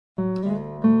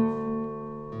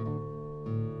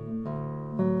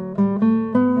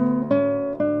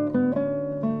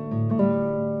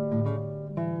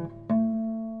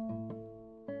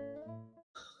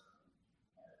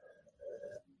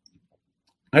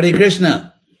Hare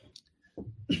Krishna.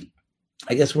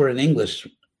 I guess we're in English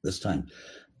this time.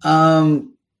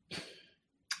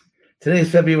 Today is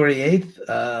February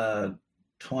 8th,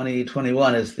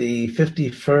 2021. It's the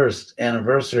 51st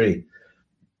anniversary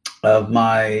of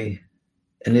my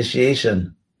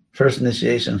initiation, first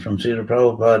initiation from Srila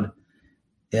Prabhupada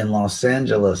in Los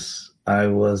Angeles. I'd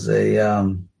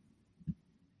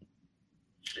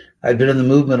been in the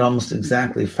movement almost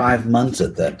exactly 5 months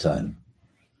at that time.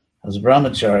 I was a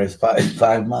brahmachari,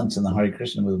 five months in the Hare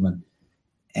Krishna movement.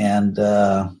 And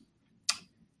I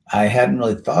hadn't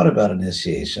really thought about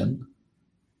initiation,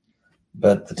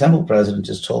 but the temple president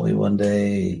just told me one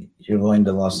day, you're going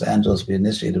to Los Angeles to be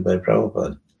initiated by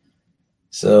Prabhupada.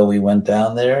 So we went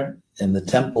down there, and the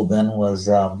temple then was,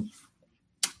 it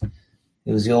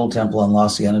was the old temple on La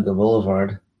Cienega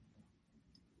Boulevard.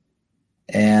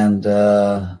 And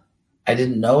I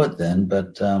didn't know it then,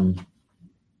 but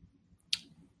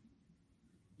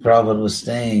Prabhupada was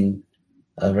staying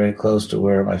very close to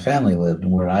where my family lived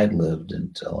and where I'd lived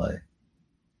until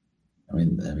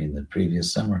the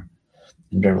previous summer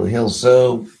in Beverly Hills.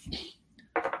 So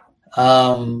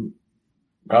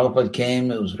Prabhupada came.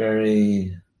 It was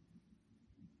very,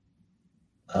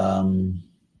 it's a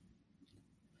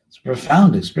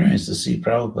profound experience to see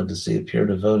Prabhupada, to see a pure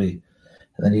devotee.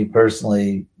 And then he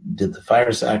personally did the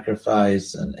fire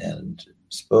sacrifice and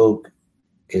spoke,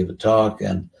 gave a talk,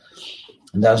 and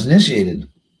I was initiated.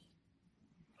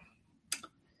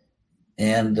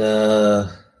 And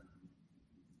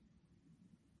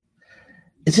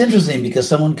it's interesting because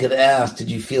someone could ask,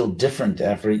 did you feel different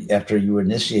after you were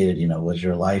initiated? Was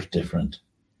your life different?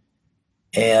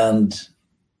 And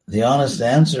the honest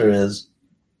answer is,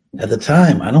 at the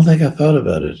time, I don't think I thought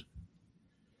about it.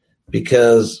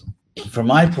 Because from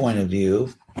my point of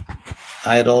view,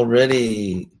 I had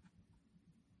already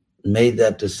made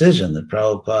that decision that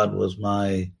Prabhupada was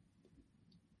my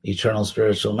eternal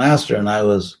spiritual master, and I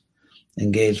was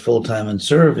engaged full-time in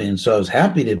serving. So I was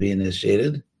happy to be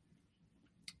initiated,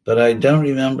 but I don't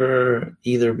remember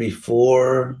either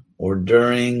before or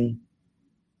during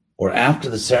or after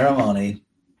the ceremony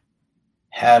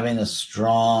having a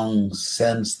strong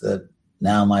sense that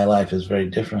now my life is very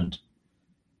different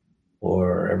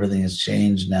or everything has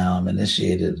changed now, I'm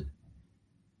initiated.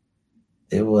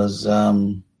 It was,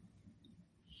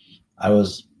 I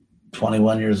was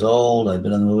 21 years old. I'd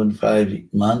been in the movement 5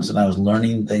 months, and I was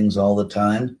learning things all the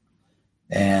time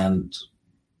and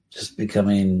just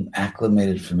becoming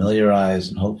acclimated,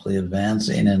 familiarized, and hopefully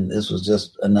advancing. And this was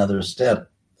just another step.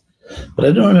 But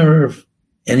I don't remember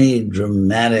any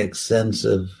dramatic sense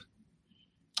of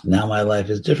now my life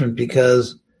is different,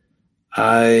 because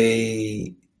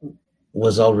I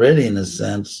was already, in a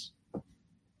sense,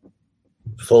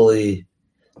 fully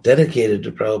dedicated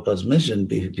to Prabhupada's mission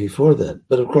before that.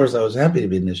 But of course, I was happy to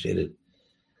be initiated.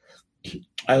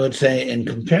 I would say in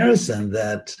comparison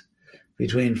that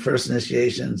between first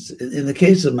initiations, in the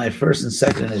case of my first and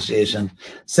second initiation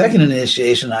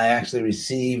I actually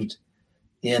received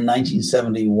in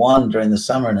 1971 during the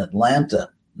summer in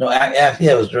Atlanta. No,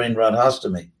 it was during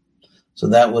Radhastami. So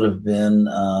that would have been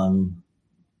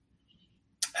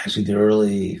actually the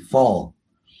early fall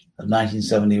of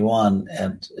 1971,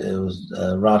 and it was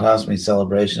a Radhastami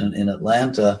celebration in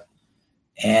Atlanta.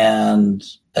 And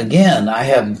again, I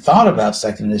hadn't thought about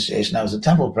second initiation. I was a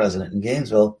temple president in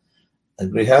Gainesville, a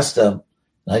Grihasta,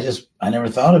 and I never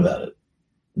thought about it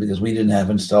because we didn't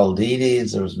have installed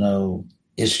deities. There was no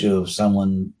issue of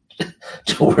someone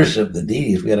to worship the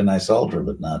deities. We had a nice altar,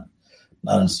 but not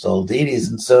installed deities.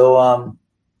 And so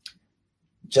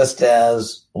just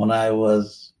as when I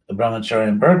was a brahmachari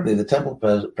in Berkeley, the temple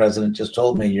president just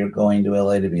told me, you're going to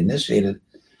LA to be initiated.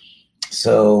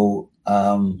 So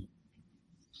when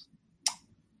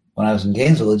I was in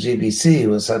Gainesville, the GBC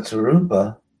was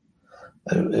Satsarupa.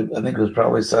 I think it was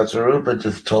probably Satsarupa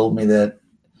just told me that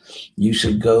you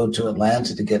should go to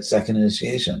Atlanta to get second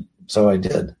initiation. So I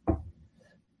did.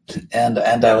 And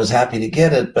I was happy to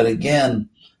get it. But again,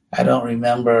 I don't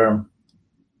remember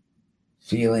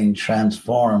feeling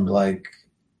transformed like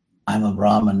I'm a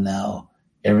Brahmin now,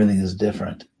 everything is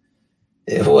different.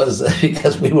 It was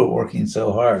because we were working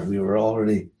so hard. We were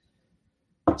already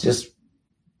just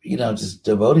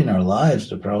devoting our lives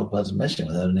to Prabhupada's mission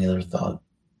without any other thought.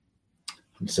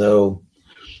 And so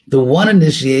the one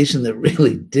initiation that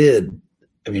really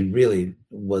really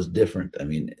was different,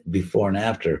 before and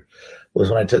after, was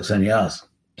when I took sannyas.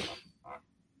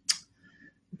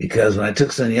 Because when I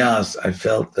took sannyas, I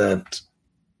felt that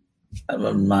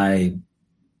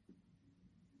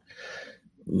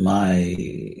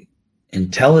my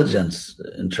intelligence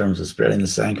in terms of spreading the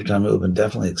Sankirtan movement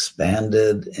definitely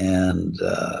expanded, and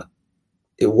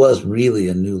it was really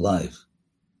a new life.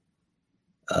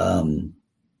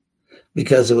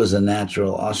 Because it was a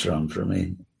natural ashram for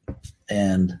me.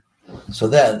 And so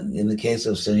that, in the case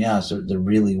of sannyas, there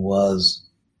really was,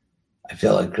 I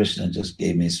felt like Krishna just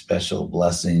gave me special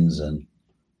blessings, and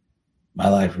my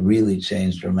life really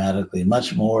changed dramatically,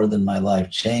 much more than my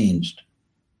life changed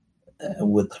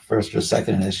with the first or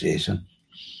second initiation.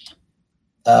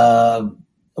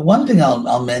 One thing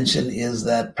I'll mention is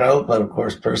that Prabhupada, of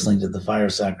course, personally did the fire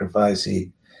sacrifice.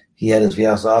 He had his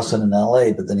Vyasasana in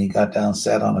LA, but then he got down,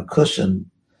 sat on a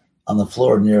cushion on the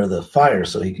floor near the fire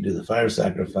so he could do the fire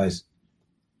sacrifice.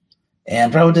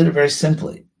 And Prabhupada did it very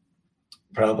simply.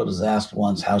 Prabhupada was asked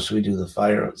once, how should we do the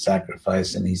fire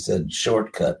sacrifice? And he said,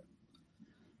 shortcut.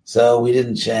 So we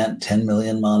didn't chant 10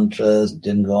 million mantras,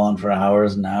 didn't go on for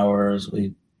hours and hours.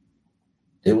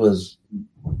 It was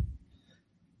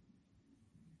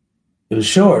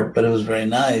short, but it was very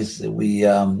nice. We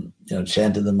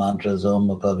chanted the mantras, Om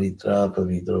Pavitra,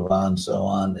 Pavitrava, and so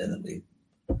on. And then we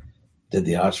did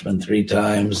the Achman 3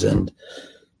 times. And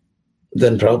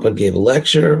then Prabhupada gave a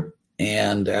lecture.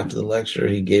 And after the lecture,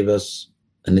 he gave us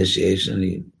initiation.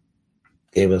 He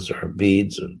gave us our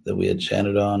beads that we had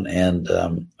chanted on and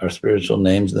our spiritual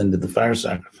names, and then did the fire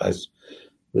sacrifice,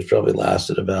 which probably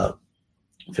lasted about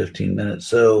 15 minutes.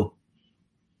 So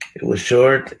it was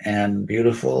short and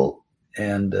beautiful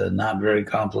and not very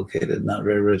complicated, not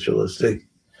very ritualistic,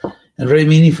 and very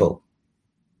meaningful.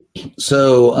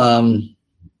 So that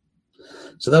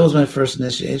was my first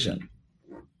initiation.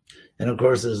 And of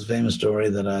course, there's a famous story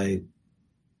that I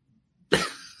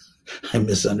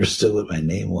misunderstood what my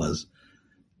name was,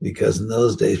 because in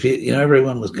those days,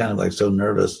 everyone was kind of like so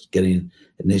nervous getting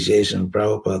initiation of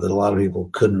Prabhupada that a lot of people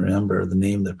couldn't remember the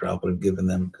name that Prabhupada had given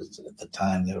them, because at the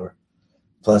time they were,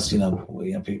 plus,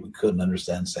 people couldn't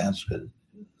understand Sanskrit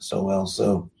so well.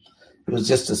 So it was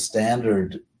just a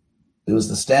standard. It was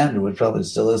the standard, which probably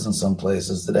still is in some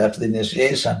places, that after the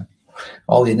initiation,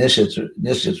 all the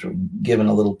initiates were given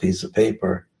a little piece of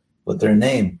paper with their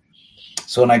name.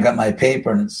 So when I got my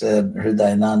paper and it said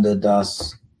Hridayananda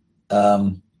Das,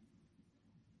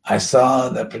 I saw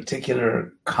that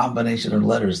particular combination of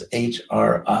letters,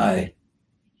 HRI,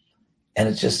 and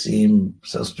it just seemed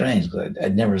so strange because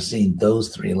I'd never seen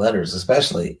those 3 letters,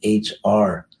 especially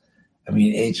HR. I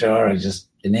mean, HR,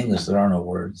 in English, there are no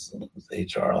words with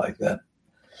HR like that.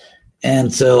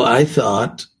 And so I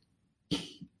thought,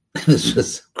 this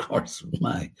was, of course,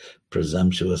 my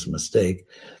presumptuous mistake.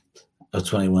 I was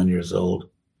 21 years old,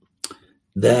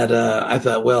 that I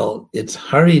thought, well, it's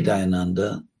Hari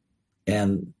Dayananda,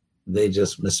 and they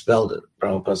just misspelled it.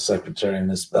 Prabhupada's secretary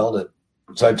misspelled it.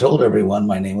 So I told everyone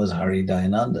my name was Hari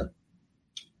Dayananda,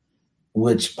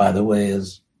 which, by the way,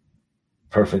 is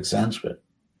perfect Sanskrit.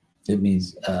 It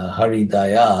means Hari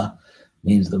Daya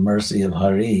means the mercy of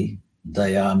Hari.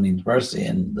 Daya means mercy.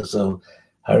 And so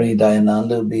Hari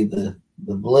Dayananda would be the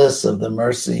bliss of the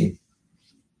mercy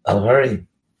of Hari.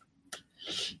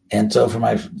 And so for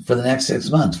the next 6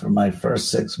 months, for my first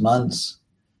 6 months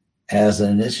as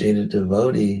an initiated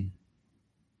devotee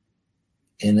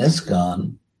in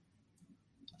ISKCON,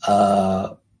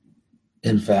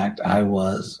 in fact, I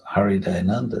was Hari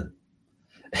Dayananda.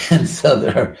 And so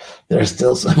there are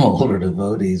still some older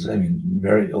devotees,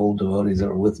 very old devotees that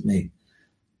were with me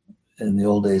in the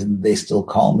old days, and they still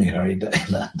call me Hari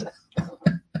Dayananda.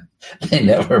 They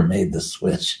never made the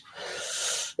switch.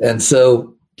 And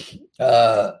so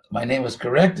my name was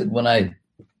corrected when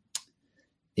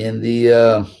in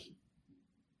the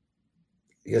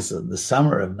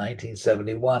summer of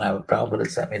 1971, Prabhupada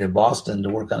had sent me to Boston to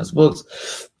work on his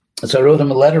books. And so I wrote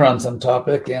him a letter on some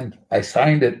topic, and I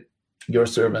signed it, your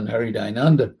servant, Hari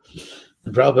Dayananda.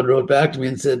 And Prabhupada wrote back to me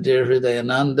and said, Dear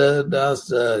Hridayananda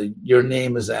Das, your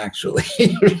name is actually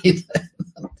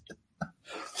Hridayananda.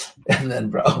 And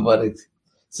then Prabhupada,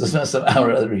 somehow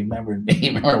or other, remembered me,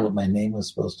 remember what my name was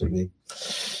supposed to be.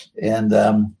 And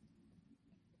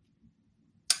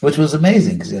which was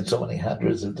amazing, because he had so many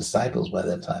hundreds of disciples by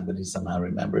that time, but he somehow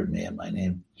remembered me and my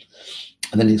name.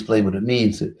 And then he explained what it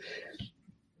means. It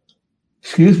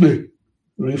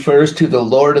refers to the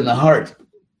Lord in the heart.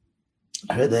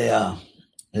 Hridayananda.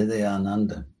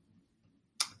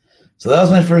 So that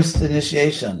was my first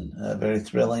initiation. Very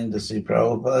thrilling to see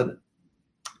Prabhupada.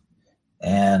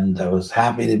 And I was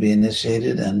happy to be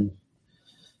initiated and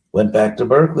went back to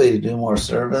Berkeley to do more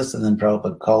service. And then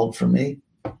Prabhupada called for me,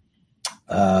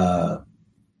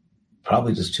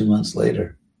 probably just 2 months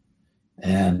later,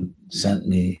 and sent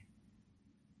me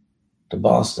to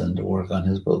Boston to work on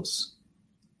his books.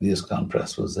 The ISKCON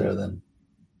Press was there then.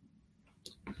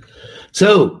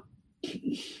 So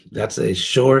that's a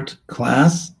short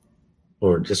class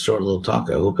or just short little talk.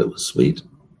 I hope it was sweet.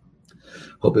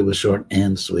 Hope it was short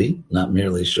and sweet, not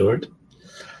merely short.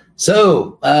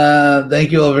 So,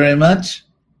 thank you all very much.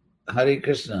 Hare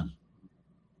Krishna.